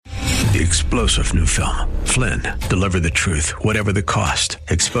The explosive new film, Flynn, deliver the truth, whatever the cost.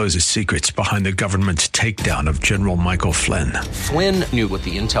 Exposes secrets behind the government's takedown of General Michael Flynn. Flynn knew what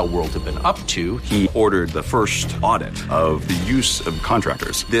the intel world had been up to. He ordered the first audit of the use of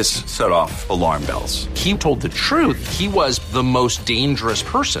contractors. This set off alarm bells. He told the truth. He was the most dangerous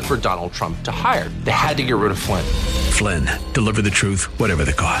person for Donald Trump to hire. They had to get rid of Flynn. Flynn, deliver the truth, whatever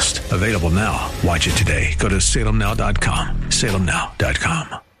the cost. Available now. Watch it today. Go to salemnow.com.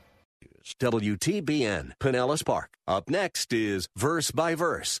 salemnow.com. WTBN, Pinellas Park. Up next is Verse by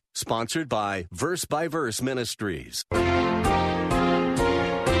Verse, sponsored by Verse Ministries.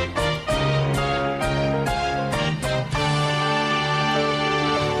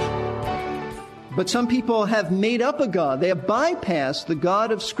 But some people have made up a God. They have bypassed the God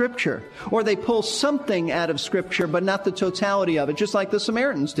of Scripture. Or they pull something out of Scripture, but not the totality of it, just like the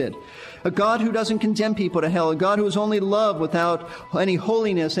Samaritans did. A God who doesn't condemn people to hell. A God who is only love without any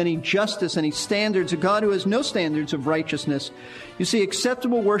holiness, any justice, any standards. A God who has no standards of righteousness. You see,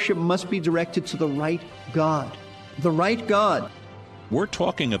 acceptable worship must be directed to the right God. The right God. We're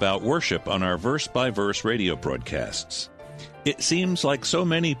talking about worship on our Verse by Verse radio broadcasts. It seems like so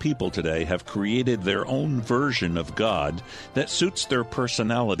many people today have created their own version of God that suits their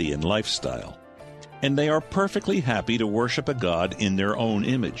personality and lifestyle. And they are perfectly happy to worship a God in their own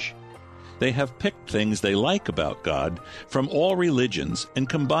image. They have picked things they like about God from all religions and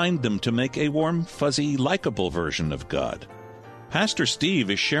combined them to make a warm, fuzzy, likable version of God. Pastor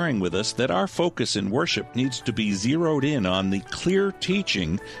Steve is sharing with us that our focus in worship needs to be zeroed in on the clear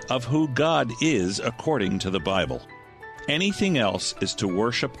teaching of who God is according to the Bible. Anything else is to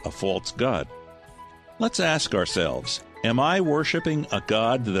worship a false god. Let's ask ourselves, am I worshiping a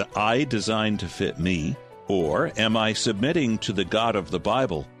God that I designed to fit me, or am I submitting to the God of the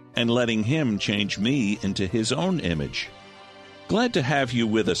Bible and letting Him change me into His own image? Glad to have you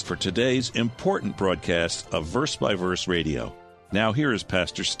with us for today's important broadcast of Verse by Verse Radio. Now here is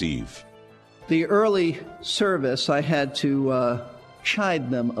Pastor Steve. The early service, I had to chide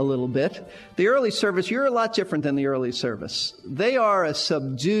them a little bit. The early service, you're a lot different than the early service. They are a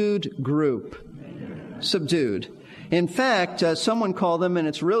subdued group. Subdued. In fact, someone called them, and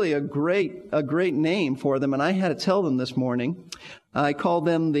it's really a great name for them, and I had to tell them this morning. I called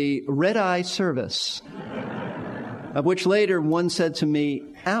them the Red Eye Service, of which later one said to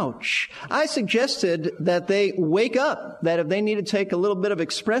me, ouch. I suggested that they wake up, that if they need to take a little bit of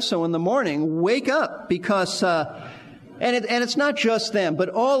espresso in the morning, wake up, because and it's not just them, but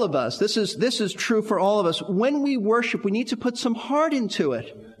all of us. This is true for all of us. When we worship, we need to put some heart into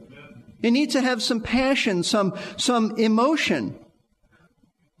it. You need to have some passion, some emotion.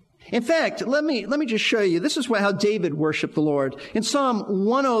 In fact, let me just show you. This is how David worshiped the Lord. In Psalm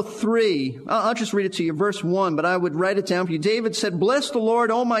 103, I'll just read it to you, verse 1, but I would write it down for you. David said, "Bless the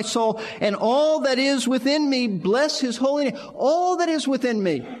Lord, O my soul, and all that is within me, bless His holy name." All that is within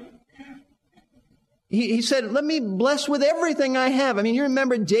me. He said, let me bless with everything I have. I mean, you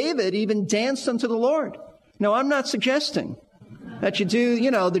remember David even danced unto the Lord. No, I'm not suggesting that you do,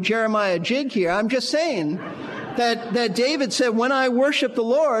 the Jeremiah jig here. I'm just saying that David said, when I worship the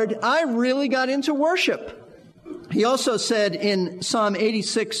Lord, I really got into worship. He also said in Psalm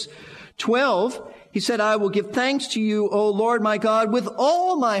 86:12, he said, "I will give thanks to you, O Lord my God, with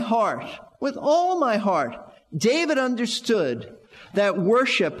all my heart." With all my heart. David understood that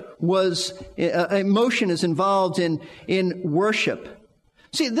worship was, emotion is involved in worship.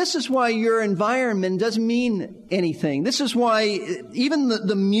 See, this is why your environment doesn't mean anything. This is why even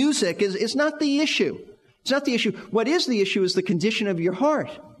the music is not the issue. It's not the issue. What is the issue is the condition of your heart.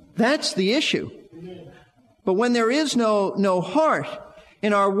 That's the issue. But when there is no heart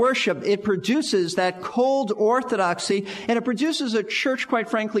in our worship, it produces that cold orthodoxy, and it produces a church, quite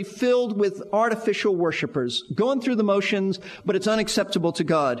frankly, filled with artificial worshipers, going through the motions, but it's unacceptable to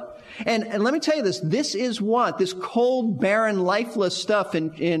God. And let me tell you this is what, this cold, barren, lifeless stuff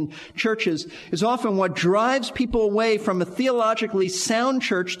in churches is often what drives people away from a theologically sound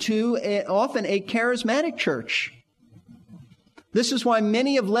church to often a charismatic church. This is why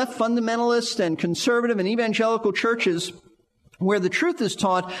many have left fundamentalist and conservative and evangelical churches where the truth is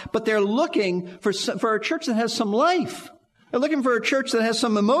taught, but they're looking for a church that has some life. They're looking for a church that has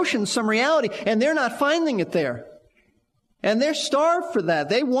some emotion, some reality, and they're not finding it there. And they're starved for that.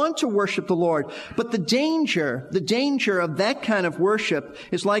 They want to worship the Lord. But the danger of that kind of worship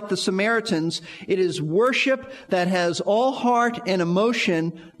is like the Samaritans. It is worship that has all heart and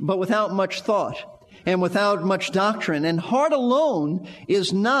emotion, but without much thought and without much doctrine. And heart alone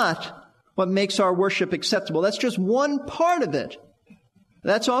is not what makes our worship acceptable. That's just one part of it.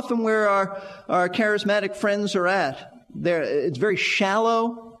 That's often where our charismatic friends are at. It's very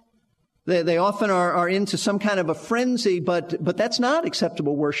shallow. They often are into some kind of a frenzy, but that's not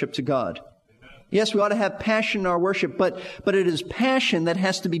acceptable worship to God. Yes, we ought to have passion in our worship, but it is passion that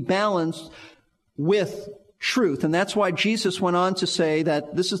has to be balanced with truth. And that's why Jesus went on to say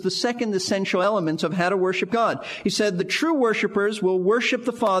that this is the second essential element of how to worship God. He said the true worshipers will worship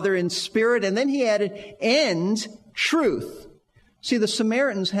the Father in spirit, and then he added, and truth. See, the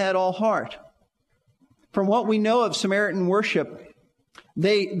Samaritans had all heart. From what we know of Samaritan worship,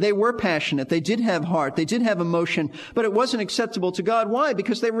 they were passionate. They did have heart. They did have emotion, but it wasn't acceptable to God. Why?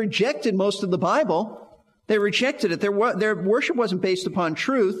 Because they rejected most of the Bible. They rejected it. Their worship wasn't based upon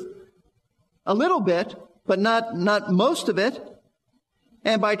truth. A little bit, but not most of it.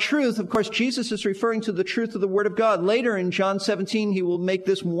 And by truth, of course, Jesus is referring to the truth of the Word of God. Later in John 17, he will make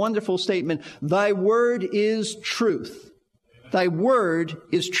this wonderful statement, "Thy word is truth." Thy word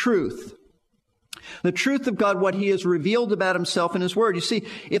is truth. The truth of God, what he has revealed about himself in his word. You see,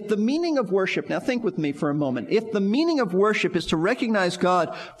 if the meaning of worship, now think with me for a moment, if the meaning of worship is to recognize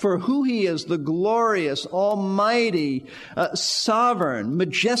God for who he is, the glorious, almighty, sovereign,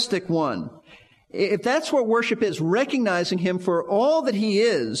 majestic one, if that's what worship is, recognizing him for all that he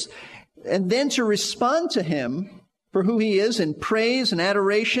is, and then to respond to him for who he is in praise and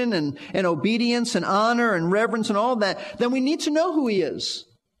adoration and obedience and honor and reverence and all that, then we need to know who he is.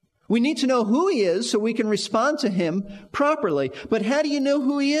 We need to know who he is so we can respond to him properly. But how do you know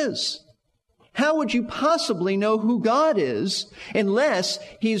who he is? How would you possibly know who God is unless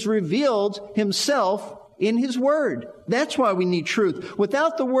he's revealed himself in his word? That's why we need truth.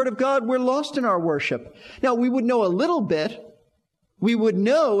 Without the word of God, we're lost in our worship. Now, we would know a little bit. We would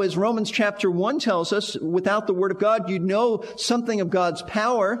know, as Romans chapter 1 tells us, without the word of God, you'd know something of God's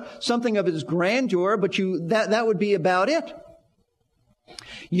power, something of his grandeur, but that would be about it.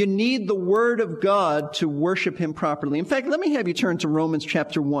 You need the Word of God to worship him properly. In fact, let me have you turn to Romans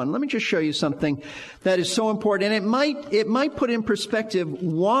chapter 1. Let me just show you something that is so important. And it might put in perspective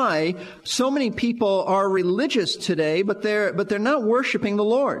why so many people are religious today, but they're not worshiping the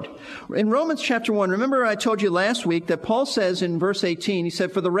Lord. In Romans chapter 1, remember I told you last week that Paul says in verse 18, he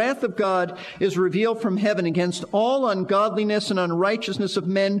said, "For the wrath of God is revealed from heaven against all ungodliness and unrighteousness of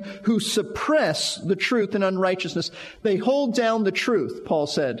men who suppress the truth in unrighteousness." They hold down the truth, Paul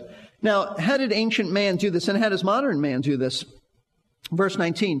said. Now, how did ancient man do this, and how does modern man do this? Verse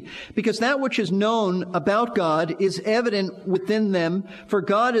 19, "Because that which is known about God is evident within them, for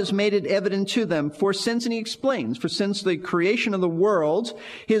God has made it evident to them. For since," and he explains, "for since the creation of the world,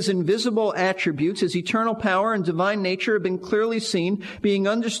 his invisible attributes, his eternal power and divine nature have been clearly seen, being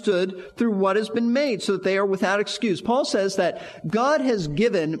understood through what has been made, so that they are without excuse." Paul says that God has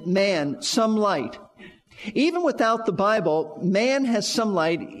given man some light. Even without the Bible, man has some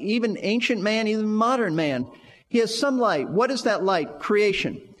light, even ancient man, even modern man. He has some light. What is that light?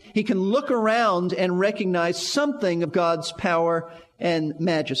 Creation. He can look around and recognize something of God's power and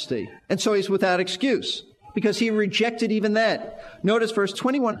majesty. And so he's without excuse because he rejected even that. Notice verse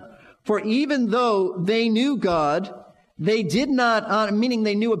 21. "For even though they knew God, they did not honor," meaning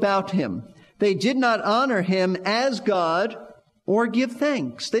they knew about him, "they did not honor him as God or give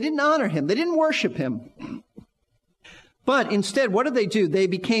thanks." They didn't honor him. They didn't worship him. But instead, what did they do? They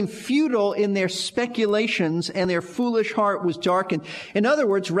became futile in their speculations, and their foolish heart was darkened. In other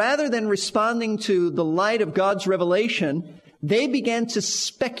words, rather than responding to the light of God's revelation, they began to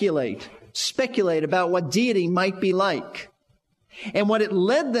speculate about what deity might be like. And what it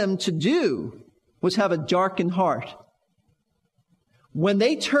led them to do was have a darkened heart. When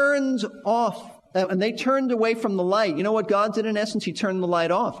they turned away from the light, you know what God did in essence? He turned the light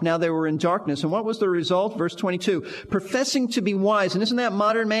off. Now they were in darkness. And what was the result? Verse 22, "Professing to be wise." And isn't that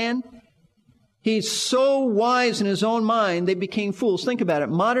modern man? He's so wise in his own mind, they became fools. Think about it.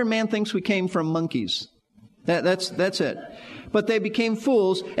 Modern man thinks we came from monkeys. That's it. But they became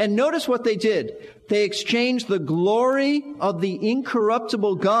fools. And notice what they did. They exchanged the glory of the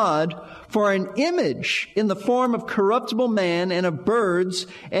incorruptible God for an image in the form of corruptible man and of birds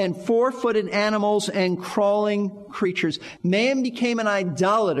and four-footed animals and crawling creatures. Man became an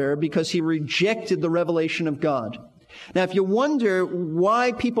idolater because he rejected the revelation of God. Now, if you wonder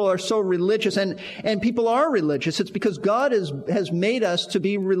why people are so religious, and people are religious, it's because God has made us to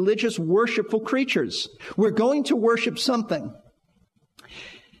be religious, worshipful creatures. We're going to worship something.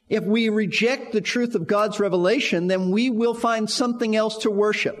 If we reject the truth of God's revelation, then we will find something else to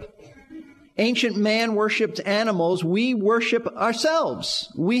worship. Ancient man worshipped animals. We worship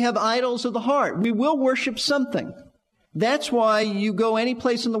ourselves. We have idols of the heart. We will worship something. That's why you go any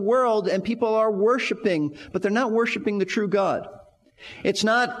place in the world and people are worshiping, but they're not worshiping the true God. It's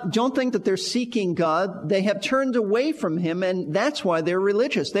not, don't think that they're seeking God. They have turned away from Him, and that's why they're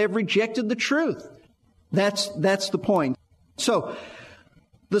religious. They have rejected the truth. That's the point. So,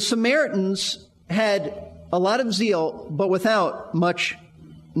 the Samaritans had a lot of zeal, but without much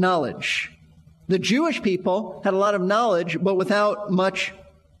knowledge. The Jewish people had a lot of knowledge, but without much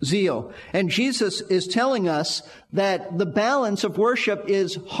zeal. And Jesus is telling us that the balance of worship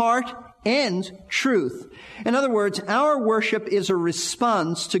is heart and truth. In other words, our worship is a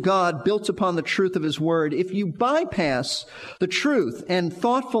response to God built upon the truth of His Word. If you bypass the truth and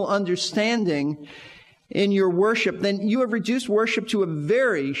thoughtful understanding in your worship, then you have reduced worship to a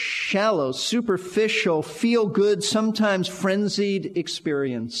very shallow, superficial, feel-good, sometimes frenzied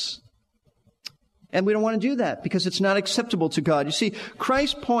experience. And we don't want to do that because it's not acceptable to God. You see,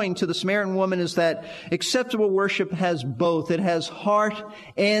 Christ's point to the Samaritan woman is that acceptable worship has both. It has heart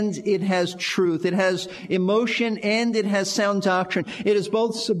and it has truth. It has emotion and it has sound doctrine. It is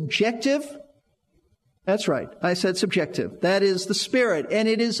both subjective. That's right. I said subjective. That is the Spirit. And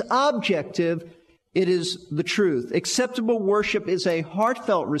it is objective. It is the truth. Acceptable worship is a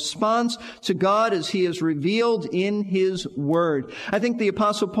heartfelt response to God as He is revealed in His Word. I think the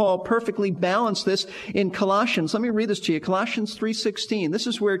Apostle Paul perfectly balanced this in Colossians. Let me read this to you. Colossians 3:16. This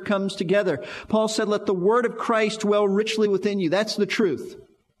is where it comes together. Paul said, "Let the word of Christ dwell richly within you." That's the truth.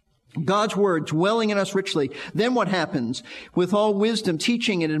 God's word dwelling in us richly. Then what happens? With all wisdom,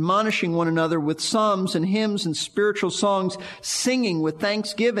 teaching and admonishing one another with psalms and hymns and spiritual songs, singing with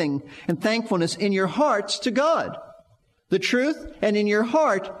thanksgiving and thankfulness in your hearts to God. The truth, and in your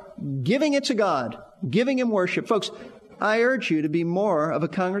heart, giving it to God, giving Him worship. Folks, I urge you to be more of a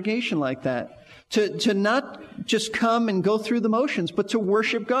congregation like that. To not just come and go through the motions, but to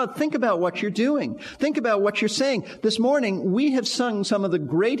worship God. Think about what you're doing. Think about what you're saying. This morning, we have sung some of the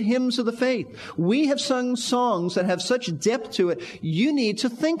great hymns of the faith. We have sung songs that have such depth to it. You need to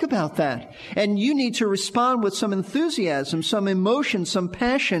think about that. And you need to respond with some enthusiasm, some emotion, some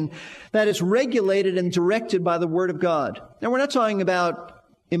passion that is regulated and directed by the Word of God. Now, we're not talking about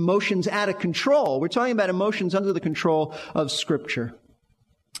emotions out of control. We're talking about emotions under the control of Scripture.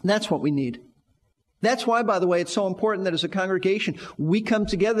 That's what we need. That's why, by the way, it's so important that as a congregation, we come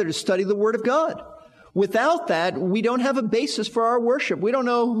together to study the Word of God. Without that, we don't have a basis for our worship. We don't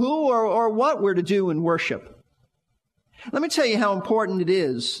know who or what we're to do in worship. Let me tell you how important it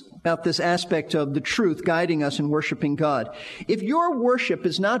is about this aspect of the truth guiding us in worshiping God. If your worship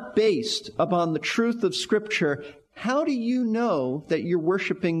is not based upon the truth of Scripture, how do you know that you're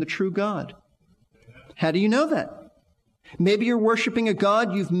worshiping the true God? How do you know that? Maybe you're worshiping a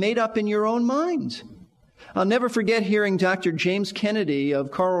God you've made up in your own mind. I'll never forget hearing Dr. James Kennedy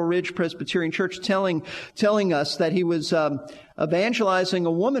of Coral Ridge Presbyterian Church telling us that he was evangelizing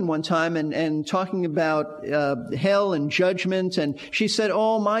a woman one time and talking about hell and judgment. And she said,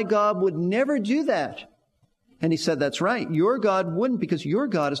 "Oh, my God would never do that." And he said, "That's right. Your God wouldn't, because your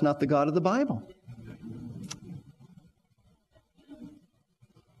God is not the God of the Bible."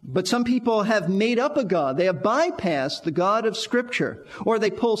 But some people have made up a God. They have bypassed the God of Scripture. Or they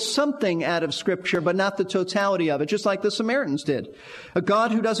pull something out of Scripture, but not the totality of it, just like the Samaritans did. A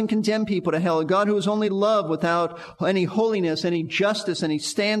God who doesn't condemn people to hell. A God who is only love without any holiness, any justice, any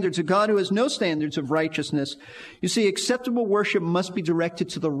standards. A God who has no standards of righteousness. You see, acceptable worship must be directed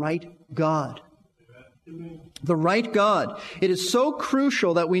to the right God. The right God. It is so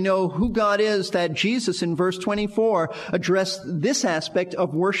crucial that we know who God is that Jesus in verse 24 addressed this aspect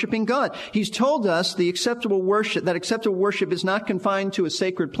of worshiping God. He's told us that acceptable worship is not confined to a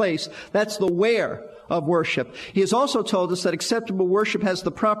sacred place. That's the where of worship. He has also told us that acceptable worship has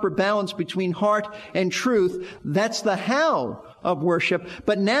the proper balance between heart and truth. That's the how of worship.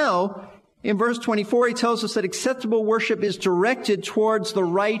 But now, in verse 24, he tells us that acceptable worship is directed towards the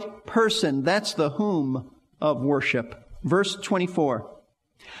right person. That's the whom of worship. Verse 24.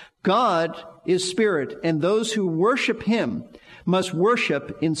 God is spirit, and those who worship Him must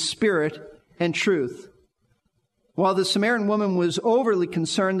worship in spirit and truth. While the Samaritan woman was overly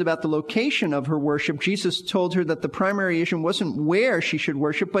concerned about the location of her worship, Jesus told her that the primary issue wasn't where she should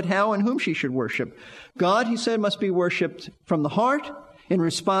worship, but how and whom she should worship. God, he said, must be worshiped from the heart in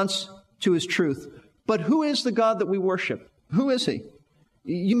response to His truth. But who is the God that we worship? Who is He?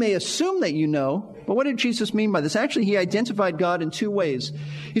 You may assume that you know, but what did Jesus mean by this? Actually, He identified God in two ways.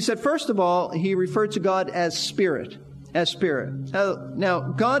 He said, first of all, He referred to God as spirit. As spirit. Now,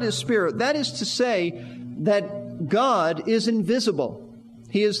 God is spirit. That is to say that God is invisible.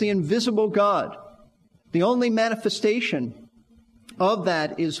 He is the invisible God. The only manifestation of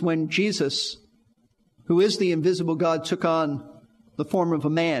that is when Jesus, who is the invisible God, took on the form of a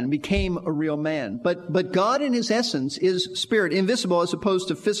man, became a real man. But God in his essence is spirit, invisible as opposed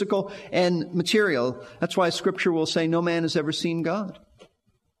to physical and material. That's why Scripture will say no man has ever seen God.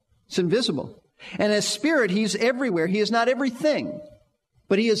 It's invisible. And as spirit, he's everywhere. He is not everything,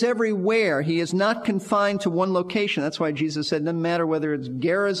 but he is everywhere. He is not confined to one location. That's why Jesus said, no matter whether it's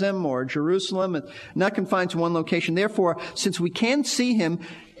Gerizim or Jerusalem, it's not confined to one location. Therefore, since we can't see him,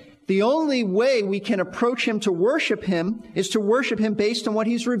 the only way we can approach him to worship him is to worship him based on what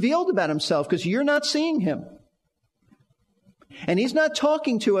he's revealed about himself, because you're not seeing him. And he's not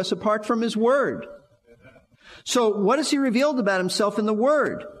talking to us apart from his word. So what has he revealed about himself in the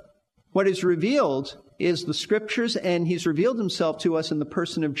word? What is revealed is the Scriptures, and he's revealed himself to us in the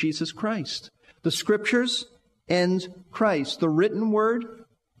person of Jesus Christ. The Scriptures and Christ, the written word,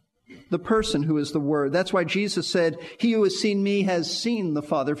 the person who is the Word. That's why Jesus said, he who has seen me has seen the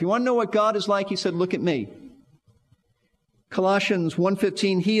Father. If you want to know what God is like, he said, look at me. Colossians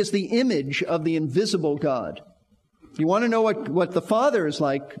 1:15, he is the image of the invisible God. If you want to know what the Father is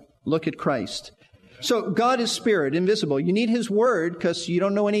like, look at Christ. So God is spirit, invisible. You need his word because you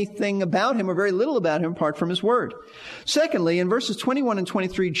don't know anything about him or very little about him apart from his word. Secondly, in verses 21 and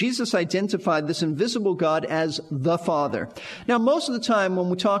 23, Jesus identified this invisible God as the Father. Now, most of the time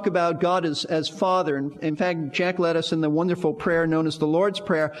when we talk about God as Father, in fact, Jack led us in the wonderful prayer known as the Lord's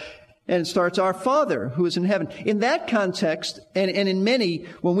Prayer, and it starts, our Father who is in heaven. In that context, and in many,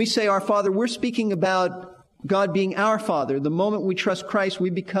 when we say our Father, we're speaking about God being our Father. The moment we trust Christ, we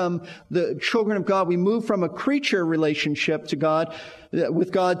become the children of God. We move from a creature relationship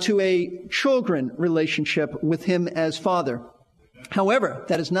with God to a children relationship with him as Father. However,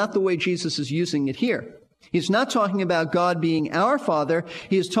 that is not the way Jesus is using it here. He's not talking about God being our Father.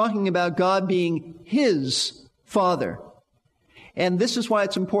 He is talking about God being his Father. And this is why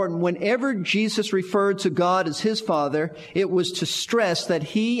it's important. Whenever Jesus referred to God as his Father, it was to stress that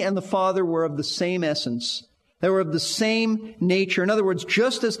he and the Father were of the same essence. They were of the same nature. In other words,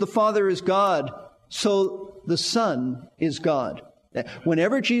 just as the Father is God, so the Son is God.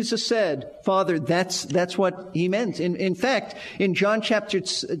 Whenever Jesus said, Father, that's what he meant. In fact, in John chapter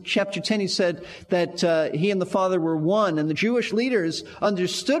 10, he said that he and the Father were one. And the Jewish leaders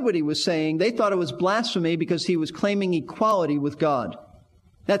understood what he was saying. They thought it was blasphemy because he was claiming equality with God.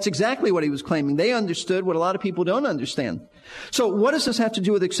 That's exactly what he was claiming. They understood what a lot of people don't understand. So what does this have to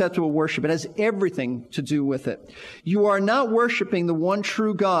do with acceptable worship? It has everything to do with it. You are not worshiping the one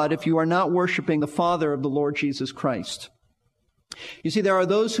true God if you are not worshiping the Father of the Lord Jesus Christ. You see, there are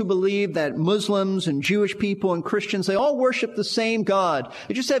those who believe that Muslims and Jewish people and Christians, they all worship the same God.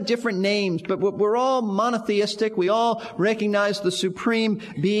 They just have different names, but we're all monotheistic. We all recognize the supreme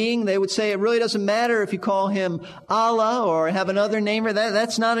being. They would say it really doesn't matter if you call him Allah or have another name.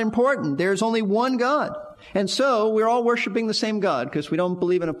 That's not important. There's only one God. And so we're all worshiping the same God because we don't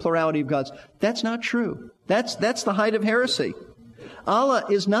believe in a plurality of gods. That's not true. That's the height of heresy. Allah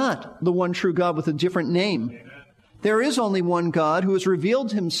is not the one true God with a different name. There is only one God who has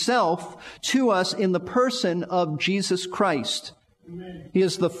revealed himself to us in the person of Jesus Christ. He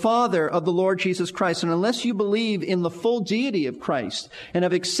is the Father of the Lord Jesus Christ. And unless you believe in the full deity of Christ and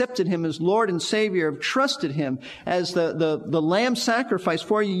have accepted him as Lord and Savior, have trusted him as the lamb sacrifice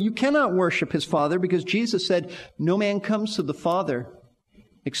for you, you cannot worship his Father, because Jesus said, no man comes to the Father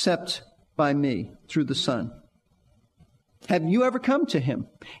except by me, through the Son. Have you ever come to him?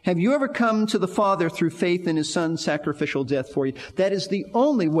 Have you ever come to the Father through faith in his Son's sacrificial death for you? That is the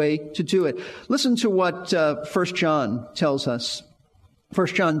only way to do it. Listen to what 1 John tells us. 1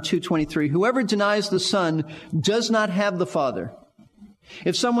 John 2:23. Whoever denies the Son does not have the Father.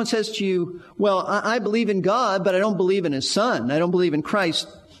 If someone says to you, well, I believe in God, but I don't believe in his Son, I don't believe in Christ,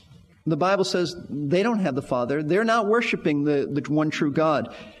 the Bible says they don't have the Father. They're not worshiping the one true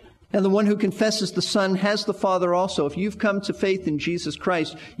God. And the one who confesses the Son has the Father also. If you've come to faith in Jesus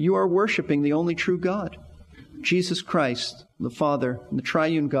Christ, you are worshiping the only true God. Jesus Christ, the Father, and the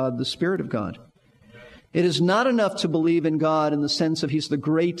triune God, the Spirit of God. It is not enough to believe in God in the sense of he's the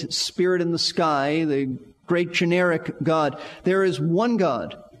great spirit in the sky, the great generic God. There is one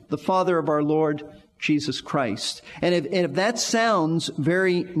God, the Father of our Lord Jesus Christ. And if that sounds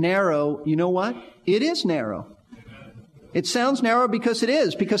very narrow, you know what? It is narrow. It sounds narrow because it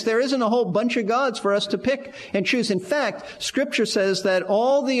is, because there isn't a whole bunch of gods for us to pick and choose. In fact, Scripture says that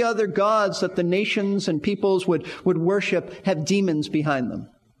all the other gods that the nations and peoples would worship have demons behind them.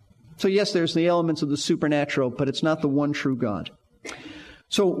 So yes, there's the elements of the supernatural, but it's not the one true God.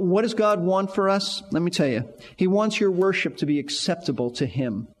 So what does God want for us? Let me tell you. He wants your worship to be acceptable to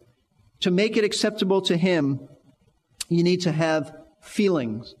him. To make it acceptable to him, you need to have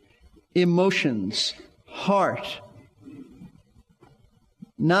feelings, emotions, heart.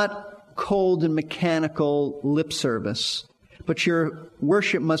 not cold and mechanical lip service, but your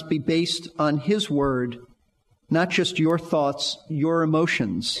worship must be based on His Word, not just your thoughts, your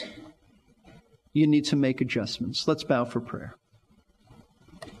emotions. You need to make adjustments. Let's bow for prayer.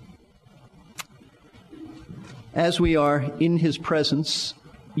 As we are in His presence,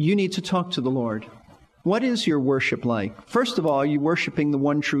 you need to talk to the Lord. What is your worship like? First of all, are you worshiping the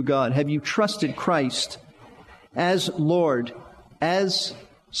one true God? Have you trusted Christ as Lord, as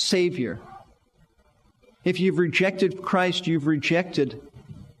Savior? If you've rejected Christ, you've rejected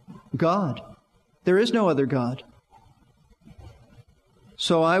God. There is no other God.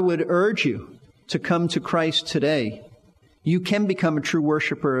 So I would urge you to come to Christ today. You can become a true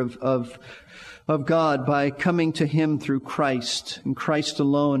worshiper of God by coming to Him through Christ and Christ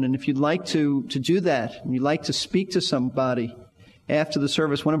alone. And if you'd like to do that, and you'd like to speak to somebody after the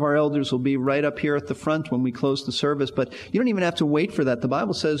service, one of our elders will be right up here at the front when we close the service. But you don't even have to wait for that. The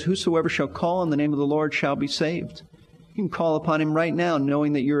Bible says, whosoever shall call on the name of the Lord shall be saved. You can call upon Him right now,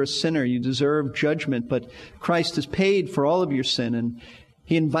 knowing that you're a sinner. You deserve judgment, but Christ has paid for all of your sin, and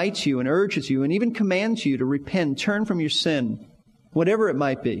He invites you and urges you and even commands you to repent, turn from your sin, whatever it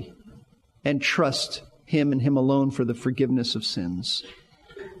might be, and trust Him and Him alone for the forgiveness of sins.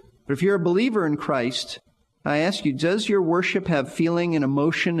 But if you're a believer in Christ, I ask you, does your worship have feeling and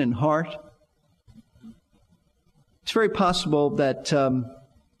emotion and heart? It's very possible that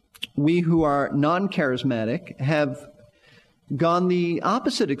we who are non-charismatic have gone the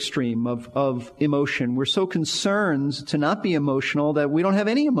opposite extreme of emotion. We're so concerned to not be emotional that we don't have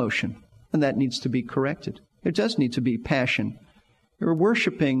any emotion, and that needs to be corrected. There does need to be passion. You're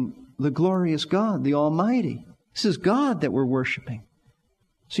worshiping the glorious God, the Almighty. This is God that we're worshiping.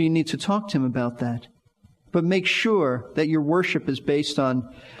 So you need to talk to Him about that. But make sure that your worship is based on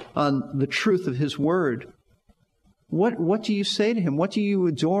the truth of His Word. What do you say to Him? What do you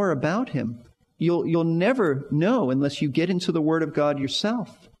adore about Him? You'll never know unless you get into the Word of God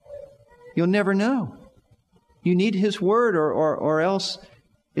yourself. You'll never know. You need His Word, or else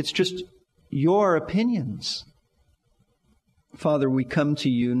it's just your opinions. Father, we come to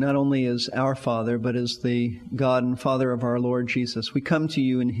You not only as our Father, but as the God and Father of our Lord Jesus. We come to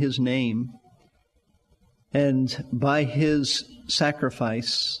You in His name, and by His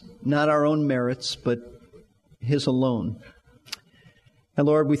sacrifice, not our own merits, but His alone. And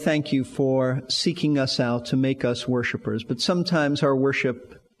Lord, we thank You for seeking us out to make us worshipers. But sometimes our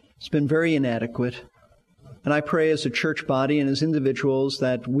worship has been very inadequate. And I pray as a church body and as individuals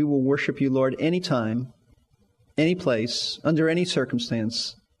that we will worship You, Lord, anytime, any place, under any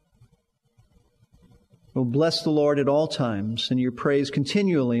circumstance. We'll bless the Lord at all times, and Your praise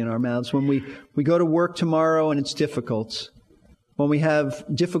continually in our mouths. When we go to work tomorrow and it's difficult, when we have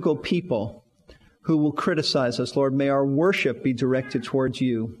difficult people who will criticize us, Lord, may our worship be directed towards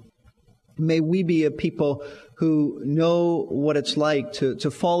You. May we be a people who know what it's like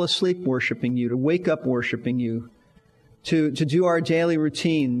to fall asleep worshiping You, to wake up worshiping You, to do our daily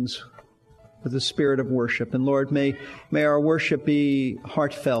routines with the spirit of worship. And Lord, may our worship be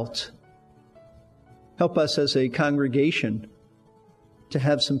heartfelt. Help us as a congregation to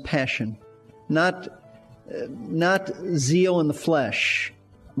have some passion, not zeal in the flesh,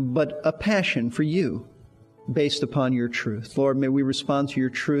 but a passion for You based upon Your truth. Lord, may we respond to Your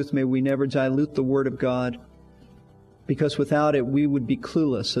truth. May we never dilute the Word of God, because without it we would be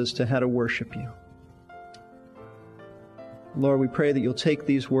clueless as to how to worship You. Lord, we pray that You'll take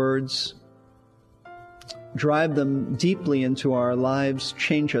these words, drive them deeply into our lives,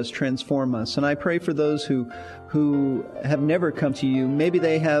 change us, transform us. And I pray for those who have never come to You. Maybe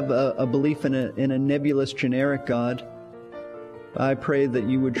they have a belief in a nebulous, generic God. I pray that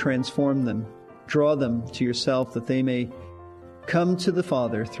You would transform them, draw them to Yourself, that they may come to the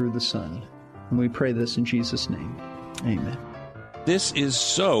Father through the Son. And we pray this in Jesus' name. Amen. This is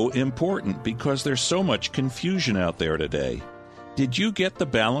so important because there's so much confusion out there today. Did you get the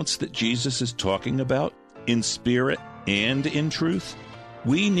balance that Jesus is talking about? In spirit and in truth?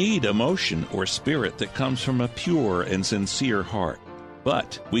 We need emotion or spirit that comes from a pure and sincere heart.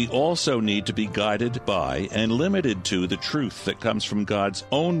 But we also need to be guided by and limited to the truth that comes from God's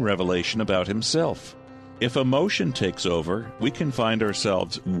own revelation about Himself. If emotion takes over, we can find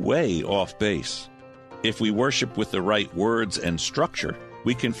ourselves way off base. If we worship with the right words and structure,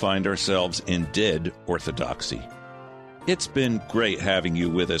 we can find ourselves in dead orthodoxy. It's been great having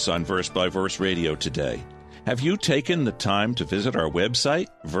you with us on Verse by Verse Radio today. Have you taken the time to visit our website,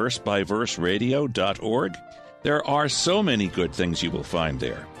 versebyverseradio.org? There are so many good things you will find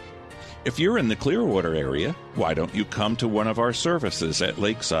there. If you're in the Clearwater area, why don't you come to one of our services at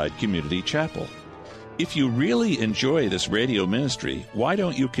Lakeside Community Chapel? If you really enjoy this radio ministry, why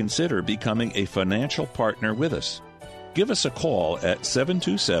don't you consider becoming a financial partner with us? Give us a call at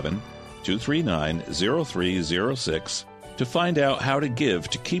 727-239-0306 to find out how to give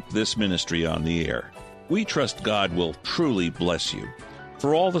to keep this ministry on the air. We trust God will truly bless you.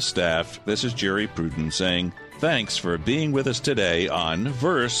 For all the staff, this is Jerry Pruden saying, thanks for being with us today on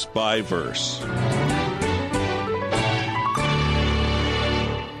Verse by Verse.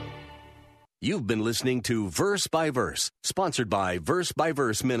 You've been listening to Verse by Verse, sponsored by Verse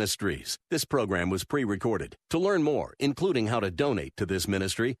Ministries. This program was pre-recorded. To learn more, including how to donate to this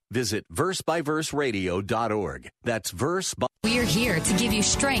ministry, visit versebyverseradio.org. That's Verse by... We're here to give you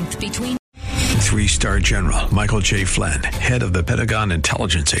strength between... 3-star General Michael J. Flynn, head of the Pentagon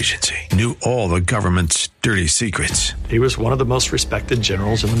Intelligence Agency, knew all the government's dirty secrets. He was one of the most respected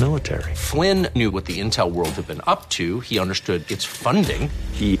generals in the military. Flynn knew what the intel world had been up to. He understood its funding.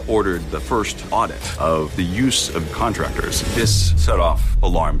 He ordered the first audit of the use of contractors. This set off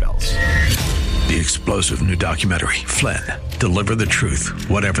alarm bells. The explosive new documentary, Flynn, Deliver the Truth,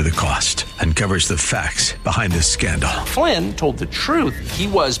 Whatever the Cost, uncovers the facts behind this scandal. Flynn told the truth. He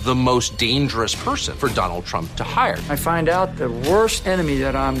was the most dangerous person for Donald Trump to hire. I find out the worst enemy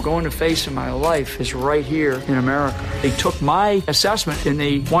that I'm going to face in my life is right here in America. They took my assessment and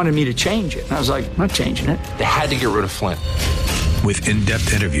they wanted me to change it. And I was like, I'm not changing it. They had to get rid of Flynn. With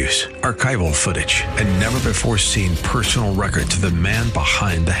in-depth interviews, archival footage, and never-before-seen personal records of the man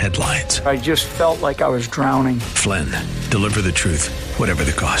behind the headlines. I just felt like I was drowning. Flynn, Deliver the Truth, Whatever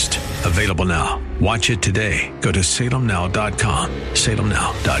the Cost. Available now. Watch it today. Go to salemnow.com.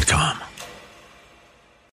 salemnow.com.